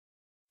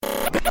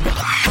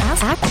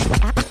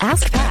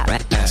Ask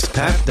Pat.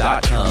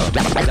 AskPat.com.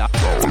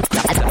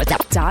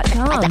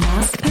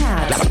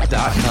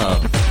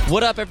 AskPat.com.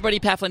 What up, everybody?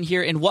 Pat Flynn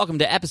here, and welcome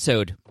to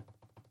episode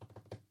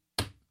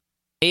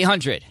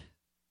 800.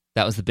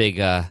 That was the big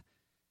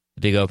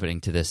opening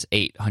to this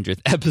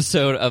 800th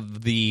episode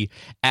of the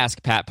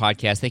Ask Pat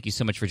podcast. Thank you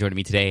so much for joining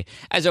me today.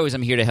 As always,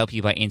 I'm here to help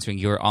you by answering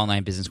your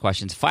online business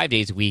questions 5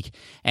 days a week.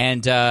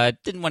 And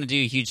didn't want to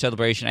do a huge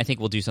celebration. I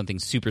think we'll do something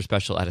super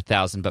special at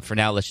 1,000. But for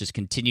now, let's just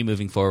continue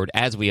moving forward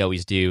as we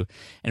always do.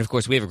 And of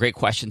course, we have a great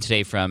question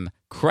today from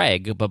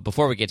Craig. But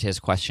before we get to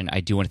his question, I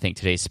do want to thank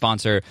today's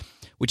sponsor,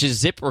 which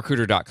is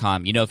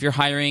ZipRecruiter.com. You know, if you're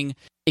hiring,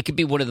 it could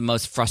be one of the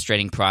most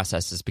frustrating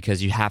processes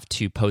because you have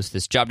to post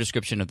this job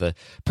description of the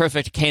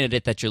perfect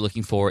candidate that you're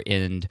looking for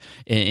in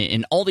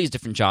all these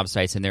different job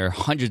sites, and there are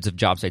hundreds of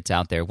job sites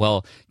out there.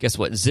 Well, guess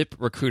what?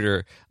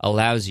 ZipRecruiter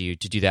allows you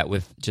to do that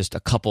with just a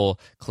couple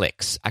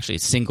clicks, actually a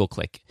single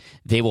click.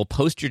 They will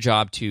post your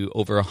job to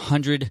over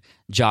 100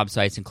 job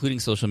sites, including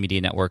social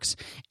media networks,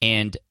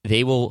 and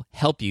they will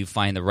help you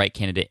find the right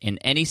candidate in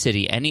any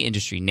city, any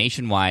industry,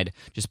 nationwide.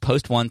 Just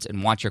post once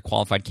and watch your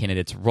qualified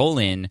candidates roll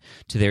in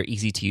to their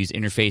easy-to-use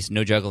interface.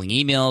 No juggling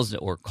emails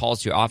or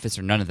calls to your office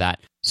or none of that.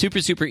 Super,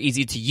 super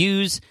easy to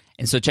use,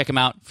 and so check them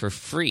out for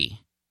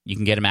free. You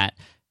can get them at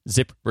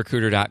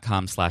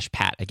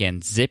ZipRecruiter.com/Pat.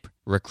 Again,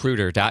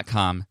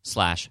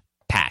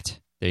 ZipRecruiter.com/Pat.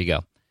 There you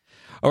go.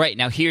 All right,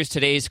 now here's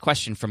today's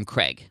question from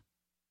Craig.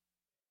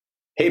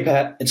 Hey,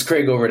 Pat, it's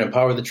Craig over at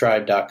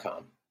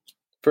EmpowerTheTribe.com.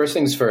 First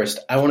things first,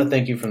 I want to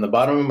thank you from the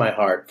bottom of my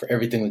heart for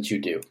everything that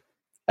you do.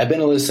 I've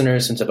been a listener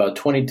since about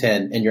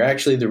 2010, and you're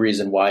actually the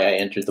reason why I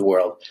entered the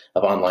world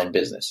of online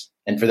business.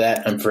 And for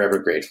that, I'm forever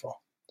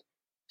grateful.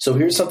 So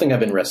here's something I've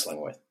been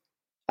wrestling with.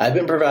 I've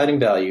been providing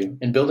value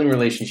and building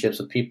relationships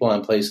with people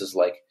on places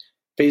like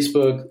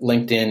Facebook,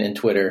 LinkedIn, and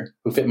Twitter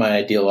who fit my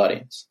ideal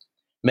audience.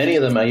 Many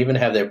of them, I even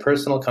have their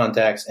personal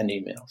contacts and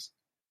emails.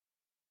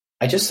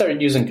 I just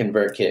started using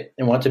ConvertKit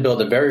and want to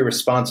build a very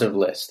responsive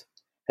list.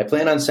 I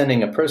plan on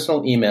sending a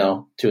personal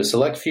email to a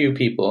select few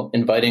people,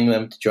 inviting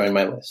them to join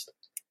my list.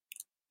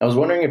 I was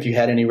wondering if you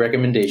had any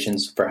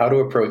recommendations for how to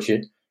approach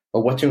it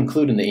or what to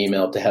include in the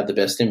email to have the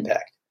best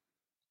impact.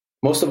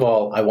 Most of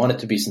all, I want it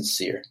to be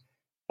sincere.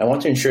 I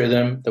want to ensure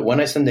them that when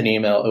I send an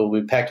email, it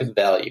will be packed with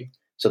value,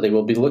 so they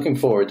will be looking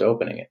forward to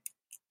opening it.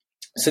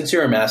 Since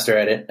you're a master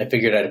at it, I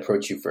figured I'd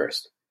approach you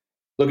first.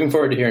 Looking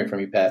forward to hearing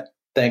from you, Pat.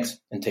 Thanks,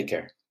 and take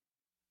care.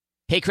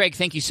 Hey, Craig,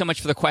 thank you so much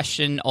for the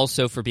question,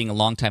 also for being a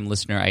longtime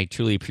listener. I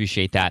truly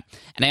appreciate that.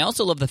 And I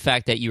also love the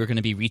fact that you are going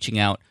to be reaching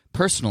out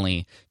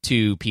personally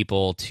to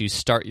people to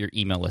start your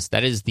email list.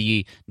 That is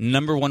the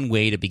number one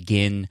way to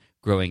begin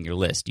growing your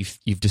list.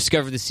 You've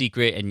discovered the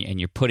secret, and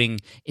you're putting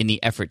in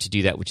the effort to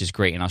do that, which is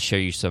great. And I'll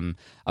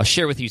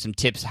share with you some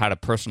tips how to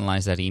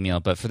personalize that email.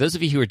 But for those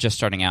of you who are just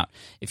starting out,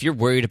 if you're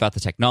worried about the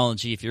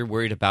technology, if you're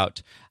worried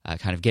about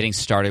kind of getting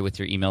started with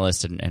your email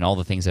list and all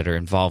the things that are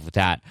involved with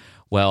that,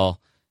 well,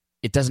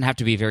 it doesn't have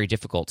to be very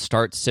difficult.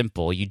 Start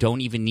simple. You don't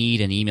even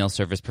need an email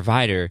service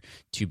provider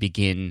to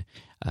begin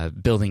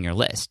building your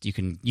list. You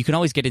can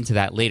always get into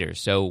that later.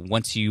 So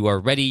once you are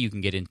ready, you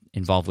can get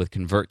involved with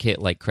ConvertKit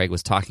like Craig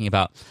was talking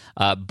about.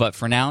 But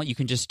for now, you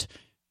can just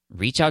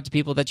reach out to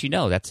people that you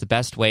know. That's the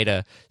best way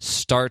to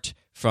start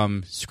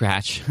from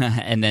scratch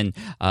and then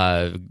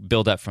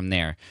build up from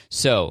there.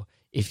 So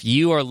if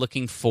you are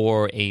looking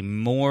for a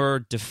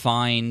more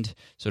defined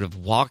sort of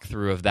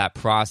walkthrough of that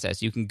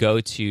process, you can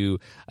go to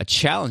a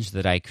challenge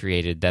that I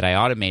created, that I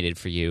automated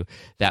for you,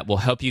 that will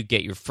help you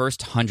get your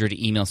first 100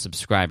 email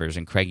subscribers.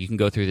 And Craig, you can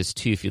go through this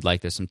too if you'd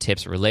like. There's some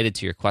tips related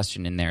to your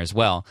question in there as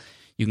well.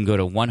 You can go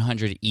to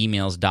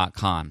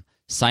 100emails.com.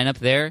 Sign up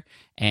there,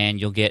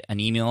 and you'll get an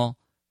email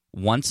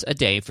once a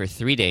day for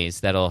 3 days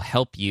that'll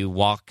help you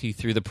walk you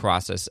through the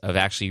process of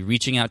actually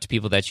reaching out to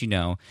people that you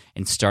know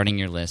and starting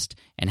your list,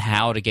 and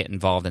how to get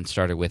involved and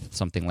started with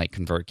something like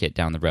ConvertKit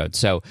down the road.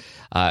 So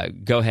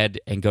go ahead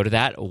and go to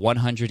that,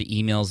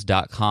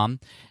 100emails.com.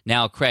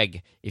 Now,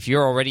 Craig, if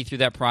you're already through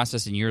that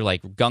process and you're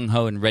like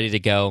gung-ho and ready to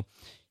go,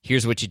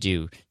 here's what you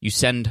do. You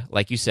send,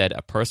 like you said,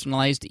 a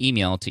personalized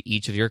email to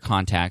each of your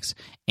contacts,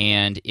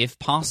 and if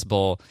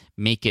possible,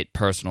 make it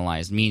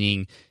personalized,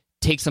 meaning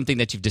take something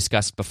that you've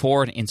discussed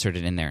before and insert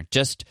it in there,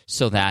 just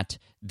so that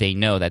they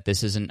know that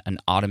this isn't an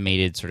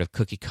automated sort of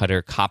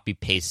cookie-cutter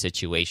copy-paste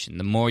situation.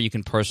 The more you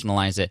can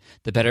personalize it,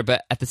 the better.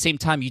 But at the same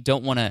time, you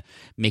don't want to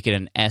make it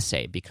an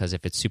essay, because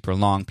if it's super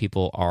long,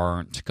 people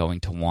aren't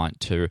going to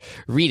want to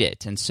read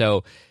it. And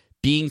so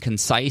being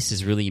concise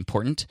is really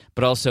important,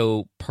 but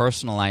also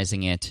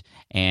personalizing it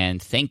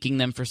and thanking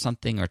them for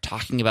something, or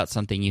talking about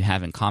something you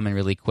have in common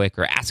really quick,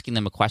 or asking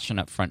them a question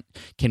up front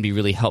can be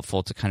really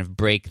helpful to kind of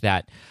break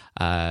that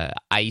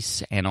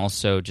ice, and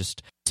also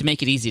just to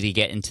make it easy to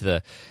get into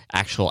the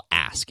actual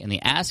ask. And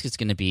the ask is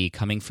going to be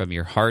coming from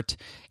your heart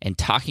and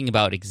talking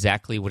about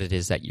exactly what it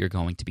is that you're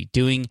going to be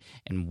doing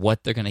and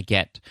what they're going to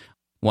get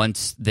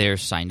once they're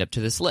signed up to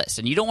this list.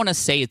 And you don't want to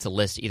say it's a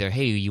list either.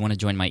 Hey, you want to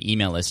join my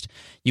email list?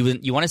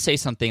 You want to say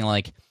something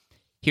like,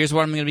 here's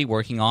what I'm going to be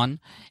working on,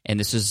 and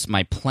this is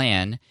my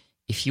plan.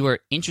 If you are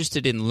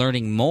interested in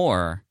learning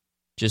more,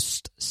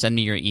 just send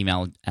me your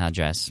email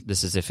address.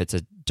 This is if it's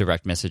a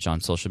direct message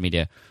on social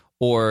media.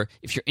 Or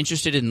if you're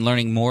interested in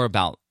learning more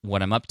about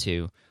what I'm up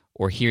to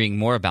or hearing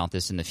more about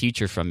this in the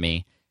future from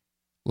me,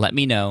 let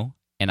me know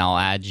and I'll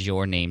add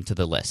your name to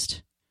the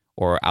list.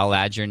 Or I'll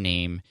add your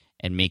name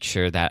and make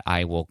sure that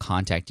I will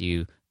contact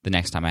you the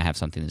next time I have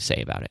something to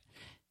say about it.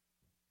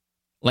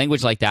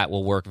 Language like that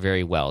will work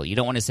very well. You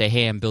don't want to say,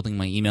 hey, I'm building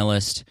my email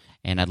list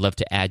and I'd love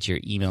to add your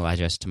email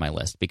address to my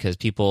list, because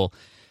people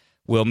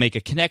will make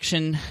a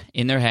connection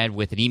in their head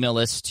with an email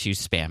list to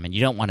spam, and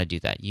you don't want to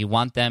do that. You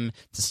want them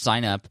to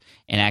sign up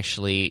and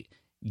actually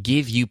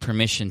give you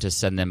permission to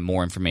send them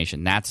more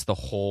information. That's the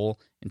whole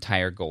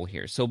entire goal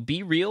here. So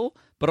be real,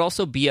 but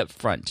also be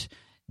upfront.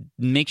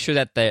 Make sure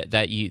that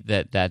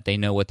they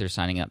know what they're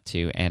signing up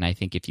to. And I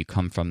think if you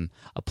come from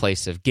a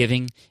place of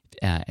giving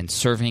and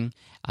serving,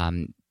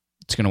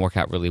 it's going to work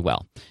out really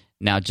well.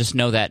 Now, just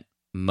know that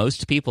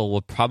most people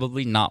will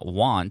probably not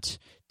want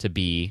to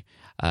be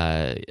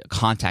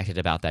contacted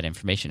about that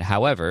information.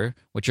 However,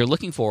 what you're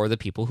looking for are the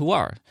people who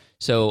are.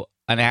 So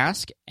an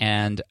ask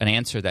and an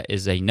answer that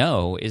is a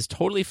no is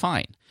totally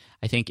fine.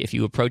 I think if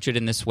you approach it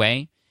in this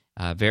way,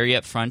 very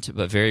upfront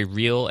but very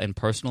real and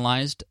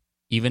personalized,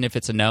 even if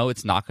it's a no,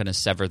 it's not going to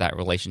sever that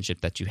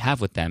relationship that you have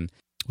with them,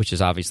 which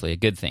is obviously a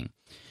good thing.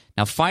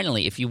 Now,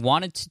 finally, if you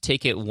wanted to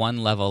take it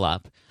one level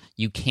up,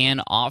 you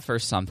can offer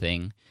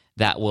something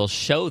that will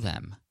show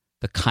them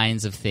the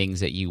kinds of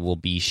things that you will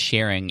be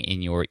sharing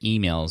in your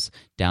emails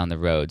down the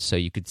road. So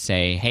you could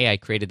say, hey, I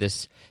created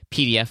this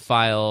PDF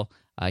file.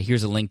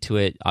 Here's a link to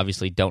it.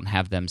 Obviously, don't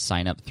have them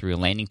sign up through a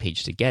landing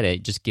page to get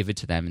it. Just give it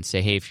to them and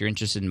say, hey, if you're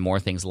interested in more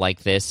things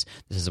like this,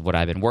 this is what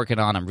I've been working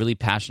on. I'm really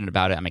passionate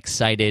about it. I'm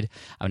excited.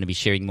 I'm going to be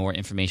sharing more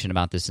information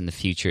about this in the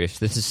future. If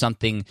this is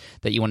something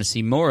that you want to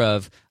see more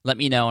of, let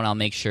me know, and I'll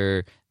make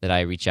sure that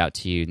I reach out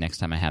to you next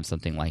time I have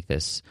something like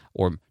this,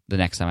 or the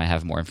next time I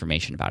have more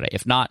information about it.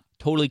 If not,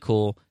 totally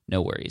cool.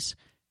 No worries.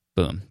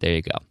 Boom. There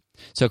you go.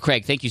 So,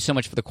 Craig, thank you so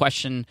much for the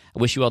question. I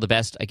wish you all the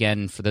best.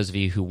 Again, for those of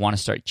you who want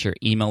to start your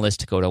email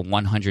list, go to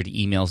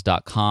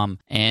 100emails.com,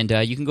 and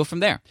you can go from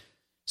there.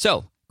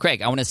 So,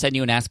 Craig, I want to send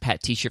you an Ask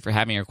Pat t-shirt for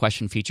having your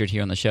question featured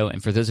here on the show.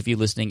 And for those of you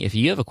listening, if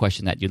you have a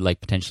question that you'd like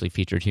potentially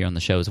featured here on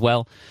the show as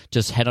well,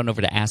 just head on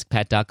over to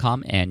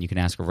askpat.com, and you can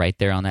ask right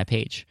there on that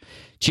page.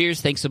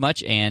 Cheers. Thanks so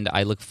much, and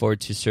I look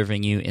forward to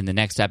serving you in the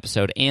next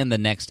episode and the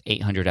next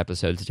 800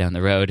 episodes down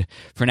the road.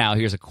 For now,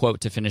 here's a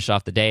quote to finish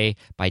off the day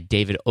by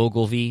David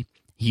Ogilvy.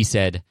 He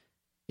said,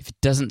 if it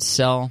doesn't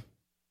sell,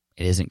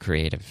 it isn't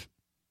creative.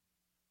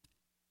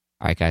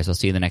 All right, guys, I'll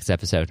see you in the next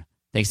episode.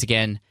 Thanks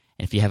again.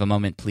 And if you have a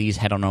moment, please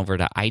head on over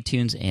to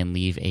iTunes and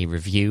leave a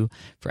review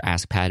for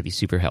Ask Pat. It'd be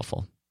super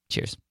helpful.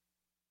 Cheers.